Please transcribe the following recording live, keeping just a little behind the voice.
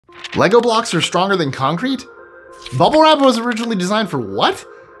Lego blocks are stronger than concrete? Bubble wrap was originally designed for what?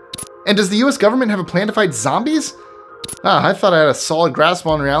 And does the US government have a plan to fight zombies? I thought I had a solid grasp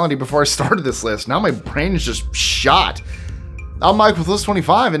on reality before I started this list. Now my brain is just shot. I'm Mike with List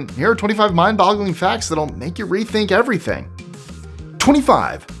 25, and here are 25 mind-boggling facts that'll make you rethink everything.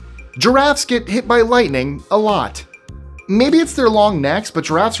 25. Giraffes get hit by lightning a lot. Maybe it's their long necks, but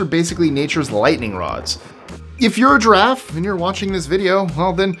giraffes are basically nature's lightning rods. If you're a giraffe and you're watching this video,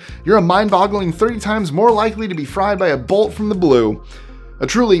 well then you're a mind-boggling 30 times more likely to be fried by a bolt from the blue. A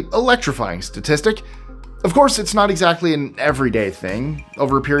truly electrifying statistic. Of course, it's not exactly an everyday thing.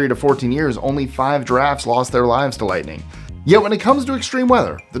 Over a period of 14 years, only 5 giraffes lost their lives to lightning. Yet when it comes to extreme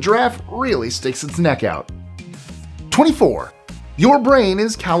weather, the giraffe really sticks its neck out. 24. Your brain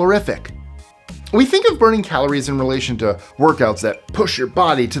is calorific. We think of burning calories in relation to workouts that push your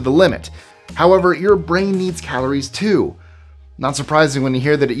body to the limit. However, your brain needs calories too. Not surprising when you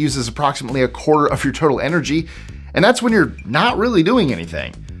hear that it uses approximately a quarter of your total energy, and that's when you're not really doing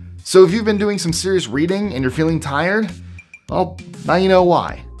anything. So if you've been doing some serious reading and you're feeling tired, well, now you know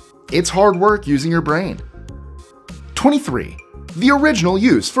why. It's hard work using your brain. 23. The original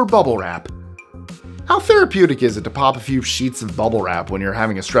use for bubble wrap. How therapeutic is it to pop a few sheets of bubble wrap when you're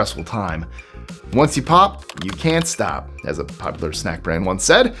having a stressful time? Once you pop, you can't stop, as a popular snack brand once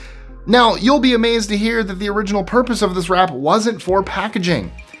said. Now, you'll be amazed to hear that the original purpose of this wrap wasn't for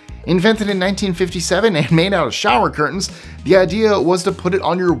packaging. Invented in 1957 and made out of shower curtains, the idea was to put it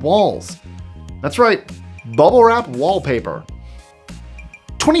on your walls. That's right, bubble wrap wallpaper.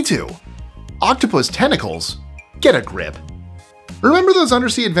 22. Octopus tentacles. Get a grip. Remember those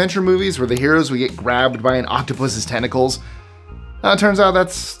undersea adventure movies where the heroes would get grabbed by an octopus's tentacles? Turns out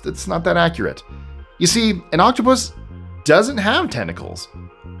that's not that accurate. You see, an octopus doesn't have tentacles.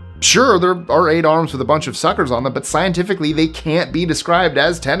 Sure, there are 8 arms with a bunch of suckers on them, but scientifically they can't be described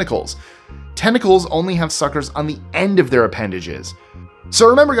as tentacles. Tentacles only have suckers on the end of their appendages. So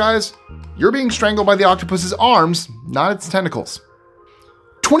remember guys, you're being strangled by the octopus's arms, not its tentacles.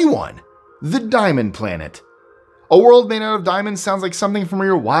 21. The Diamond Planet. A world made out of diamonds sounds like something from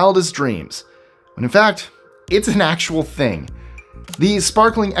your wildest dreams, when in fact, it's an actual thing. The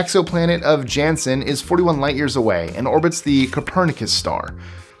sparkling exoplanet of Janssen is 41 light years away and orbits the Copernicus star.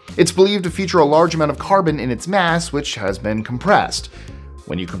 It's believed to feature a large amount of carbon in its mass, which has been compressed.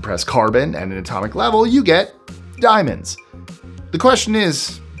 When you compress carbon at an atomic level, you get diamonds. The question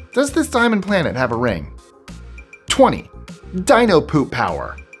is, does this diamond planet have a ring? 20. Dino poop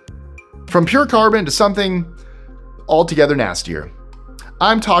power. From pure carbon to something altogether nastier.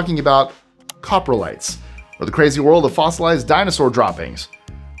 I'm talking about coprolites, or the crazy world of fossilized dinosaur droppings.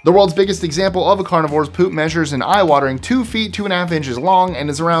 The world's biggest example of a carnivore's poop measures an eye-watering 2 feet 2.5 inches long and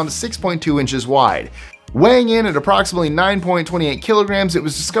is around 6.2 inches wide. Weighing in at approximately 9.28 kilograms, it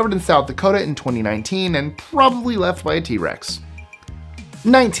was discovered in South Dakota in 2019 and probably left by a T-Rex.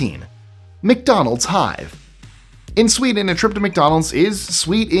 19. McDonald's hive. In Sweden, a trip to McDonald's is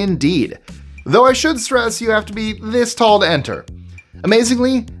sweet indeed. Though I should stress you have to be this tall to enter.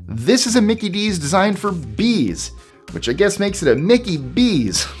 Amazingly, this is a Mickey D's designed for bees, which I guess makes it a Mickey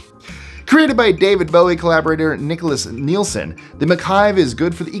Bees. Created by David Bowie collaborator Nicholas Nielsen, the McHive is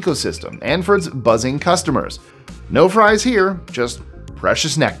good for the ecosystem and for its buzzing customers. No fries here, just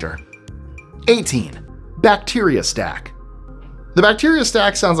precious nectar. 18. Bacteria stack. The bacteria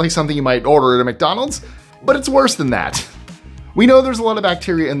stack sounds like something you might order at a McDonald's, but it's worse than that. We know there's a lot of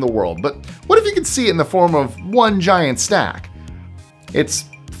bacteria in the world, but what if you could see it in the form of one giant stack? It's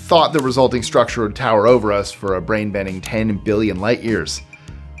thought the resulting structure would tower over us for a brain-bending 10 billion light years.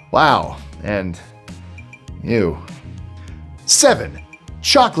 Wow, and ew. 7.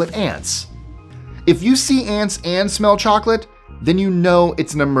 Chocolate ants. If you see ants and smell chocolate, then you know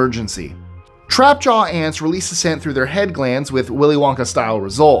it's an emergency. Trapjaw ants release a scent through their head glands with Willy Wonka-style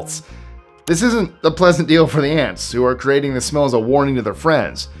results. This isn't a pleasant deal for the ants, who are creating the smell as a warning to their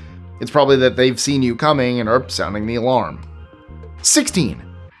friends. It's probably that they've seen you coming and are sounding the alarm. 16.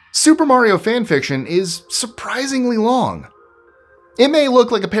 Super Mario fanfiction is surprisingly long. It may look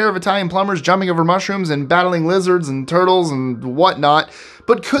like a pair of Italian plumbers jumping over mushrooms and battling lizards and turtles and whatnot,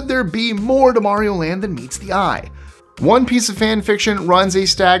 but could there be more to Mario Land than meets the eye? One piece of fanfiction runs a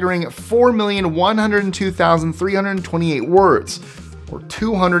staggering 4,102,328 words, or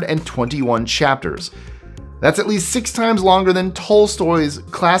 221 chapters. That's at least 6 times longer than Tolstoy's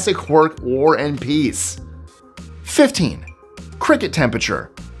classic work War and Peace. 15. Cricket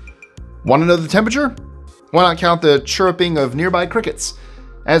temperature. Want to know the temperature? Why not count the chirping of nearby crickets?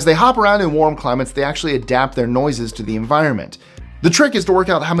 As they hop around in warm climates, they actually adapt their noises to the environment. The trick is to work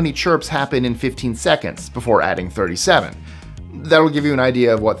out how many chirps happen in 15 seconds before adding 37. That'll give you an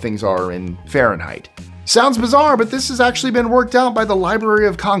idea of what things are in Fahrenheit. Sounds bizarre, but this has actually been worked out by the Library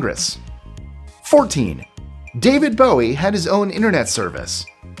of Congress. 14. David Bowie had his own internet service.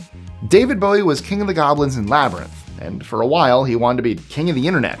 David Bowie was king of the goblins in Labyrinth, and for a while he wanted to be king of the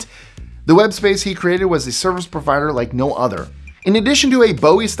internet. The web space he created was a service provider like no other. In addition to a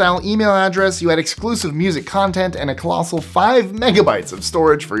Bowie-style email address, you had exclusive music content and a colossal 5 megabytes of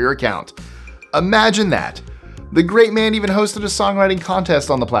storage for your account. Imagine that. The great man even hosted a songwriting contest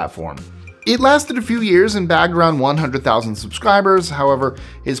on the platform. It lasted a few years and bagged around 100,000 subscribers. However,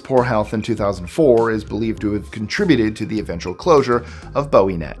 his poor health in 2004 is believed to have contributed to the eventual closure of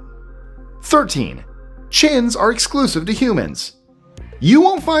BowieNet. 13. Chins are exclusive to humans. You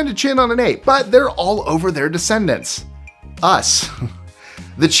won't find a chin on an ape, but they're all over their descendants. Us.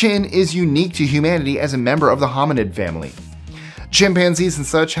 The chin is unique to humanity as a member of the hominid family. Chimpanzees and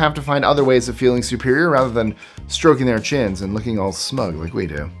such have to find other ways of feeling superior rather than stroking their chins and looking all smug like we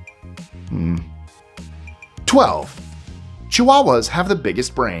do. 12. Chihuahuas have the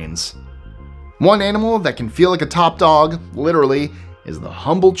biggest brains. One animal that can feel like a top dog, literally, is the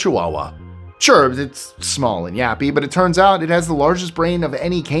humble Chihuahua. Sure, it's small and yappy, but it turns out it has the largest brain of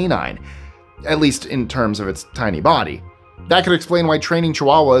any canine, at least in terms of its tiny body. That could explain why training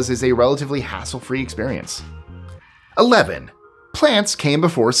Chihuahuas is a relatively hassle-free experience. 11. Plants came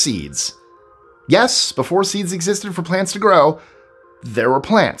before seeds. Yes, before seeds existed for plants to grow, there were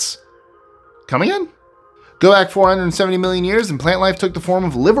plants. Come again? Go back 470 million years and plant life took the form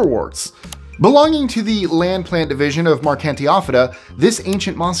of liverworts. Belonging to the land plant division of Marcantiophyta, this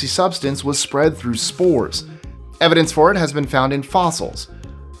ancient mossy substance was spread through spores. Evidence for it has been found in fossils.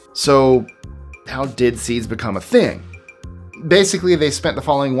 So, how did seeds become a thing? Basically, they spent the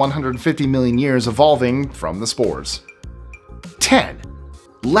following 150 million years evolving from the spores. 10.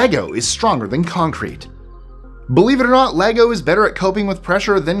 Lego is stronger than concrete. Believe it or not, Lego is better at coping with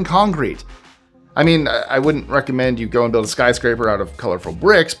pressure than concrete. I mean, I wouldn't recommend you go and build a skyscraper out of colorful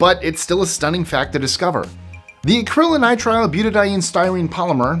bricks, but it's still a stunning fact to discover. The acrylonitrile butadiene styrene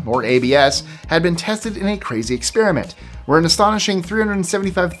polymer, or ABS, had been tested in a crazy experiment, where an astonishing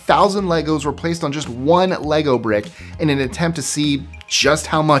 375,000 Legos were placed on just one Lego brick in an attempt to see just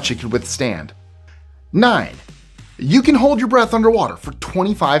how much it could withstand. 9. You can hold your breath underwater for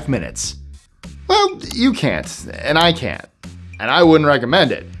 25 minutes. Well, you can't, and I can't, and I wouldn't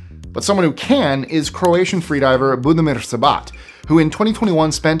recommend it. But someone who can is Croatian freediver Budimir Sabat, who in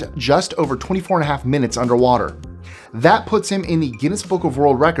 2021 spent just over 24.5 minutes underwater. That puts him in the Guinness Book of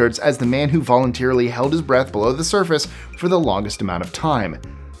World Records as the man who voluntarily held his breath below the surface for the longest amount of time.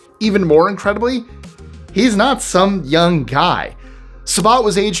 Even more incredibly, he's not some young guy. Sabat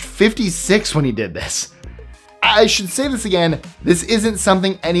was aged 56 when he did this. I should say this again, this isn't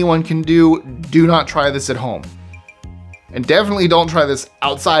something anyone can do. Do not try this at home. And definitely don't try this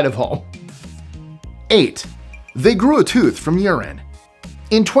outside of home. 8. They grew a tooth from urine.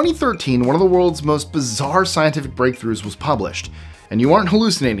 In 2013, one of the world's most bizarre scientific breakthroughs was published, and you aren't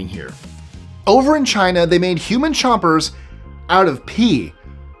hallucinating here. Over in China, they made human chompers out of pee.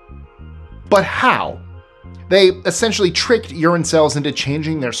 But how? They essentially tricked urine cells into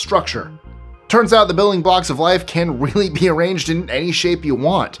changing their structure. Turns out the building blocks of life can really be arranged in any shape you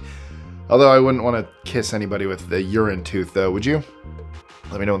want. Although I wouldn't want to kiss anybody with the urine tooth though, would you?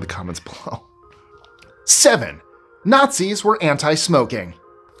 Let me know in the comments below. 7. Nazis were anti-smoking.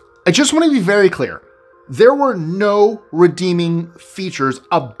 I just want to be very clear. There were no redeeming features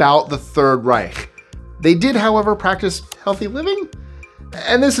about the Third Reich. They did, however, practice healthy living,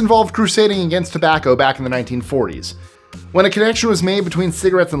 and this involved crusading against tobacco back in the 1940s. When a connection was made between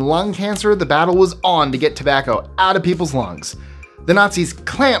cigarettes and lung cancer, the battle was on to get tobacco out of people's lungs. The Nazis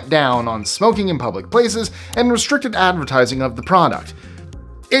clamped down on smoking in public places and restricted advertising of the product.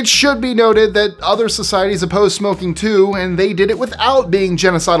 It should be noted that other societies opposed smoking too, and they did it without being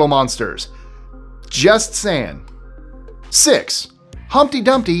genocidal monsters. Just saying. 6. Humpty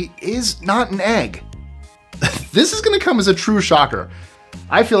Dumpty is not an egg. This is going to come as a true shocker.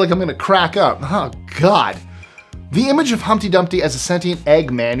 I feel like I'm going to crack up. Oh God. The image of Humpty Dumpty as a sentient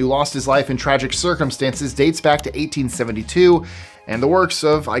egg man who lost his life in tragic circumstances dates back to 1872 and the works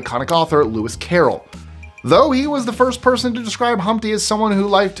of iconic author Lewis Carroll. Though he was the first person to describe Humpty as someone who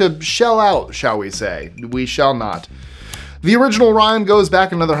liked to shell out, shall we say. We shall not. The original rhyme goes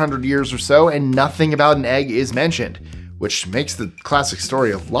back another 100 years or so, and nothing about an egg is mentioned, which makes the classic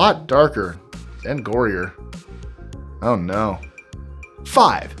story a lot darker and gorier. Oh no.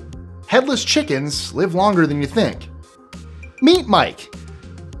 5. Headless chickens live longer than you think. Meet Mike.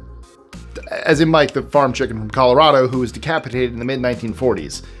 As in Mike, the farm chicken from Colorado who was decapitated in the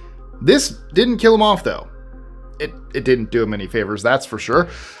mid-1940s. This didn't kill him off though. It didn't do him any favors, that's for sure.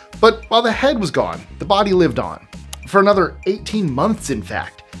 But while the head was gone, the body lived on. For another 18 months, in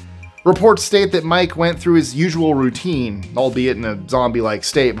fact. Reports state that Mike went through his usual routine, albeit in a zombie-like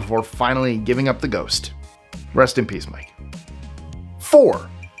state, before finally giving up the ghost. Rest in peace, Mike. 4.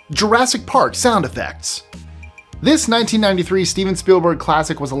 Jurassic Park sound effects. This 1993 Steven Spielberg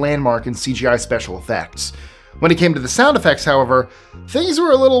classic was a landmark in CGI special effects. When it came to the sound effects, however, things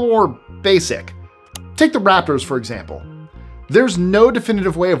were a little more basic. Take the raptors, for example. There's no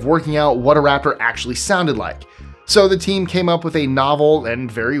definitive way of working out what a raptor actually sounded like, so the team came up with a novel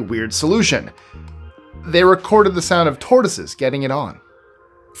and very weird solution. They recorded the sound of tortoises getting it on.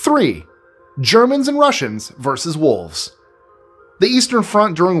 3. Germans and Russians versus wolves. The Eastern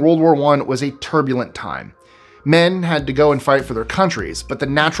Front during World War I was a turbulent time. Men had to go and fight for their countries, but the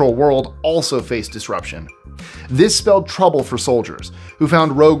natural world also faced disruption. This spelled trouble for soldiers, who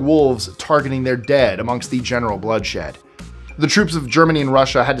found rogue wolves targeting their dead amongst the general bloodshed. The troops of Germany and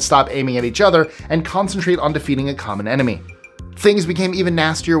Russia had to stop aiming at each other and concentrate on defeating a common enemy. Things became even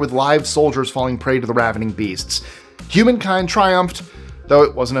nastier with live soldiers falling prey to the ravening beasts. Humankind triumphed, though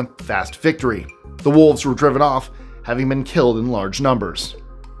it wasn't a fast victory. The wolves were driven off, having been killed in large numbers.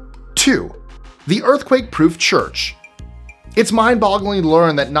 2. The earthquake-proof church. It's mind-boggling to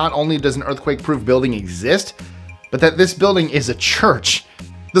learn that not only does an earthquake-proof building exist, but that this building is a church.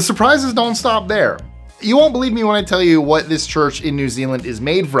 The surprises don't stop there. You won't believe me when I tell you what this church in New Zealand is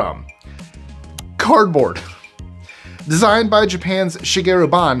made from. Cardboard. Designed by Japan's Shigeru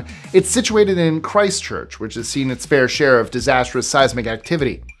Ban, it's situated in Christchurch, which has seen its fair share of disastrous seismic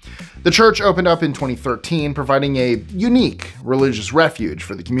activity. The church opened up in 2013, providing a unique religious refuge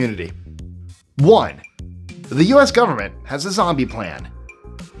for the community. 1. The US government has a zombie plan.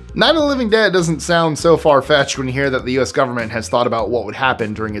 Night of the Living Dead doesn't sound so far-fetched when you hear that the US government has thought about what would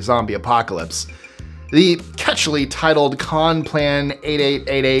happen during a zombie apocalypse. The catchily titled Con Plan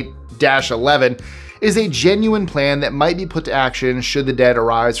 8888-11 is a genuine plan that might be put to action should the dead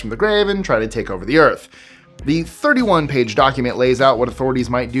arise from the grave and try to take over the Earth. The 31-page document lays out what authorities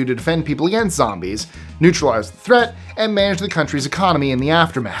might do to defend people against zombies, neutralize the threat, and manage the country's economy in the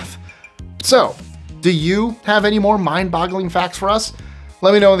aftermath. So, do you have any more mind-boggling facts for us?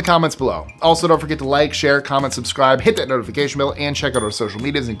 Let me know in the comments below. Also, don't forget to like, share, comment, subscribe, hit that notification bell, and check out our social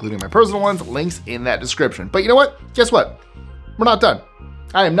medias, including my personal ones, links in that description. But you know what? Guess what? We're not done.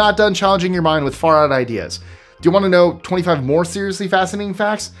 I am not done challenging your mind with far-out ideas. Do you want to know 25 more seriously fascinating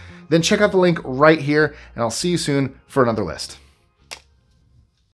facts? Then check out the link right here, and I'll see you soon for another list.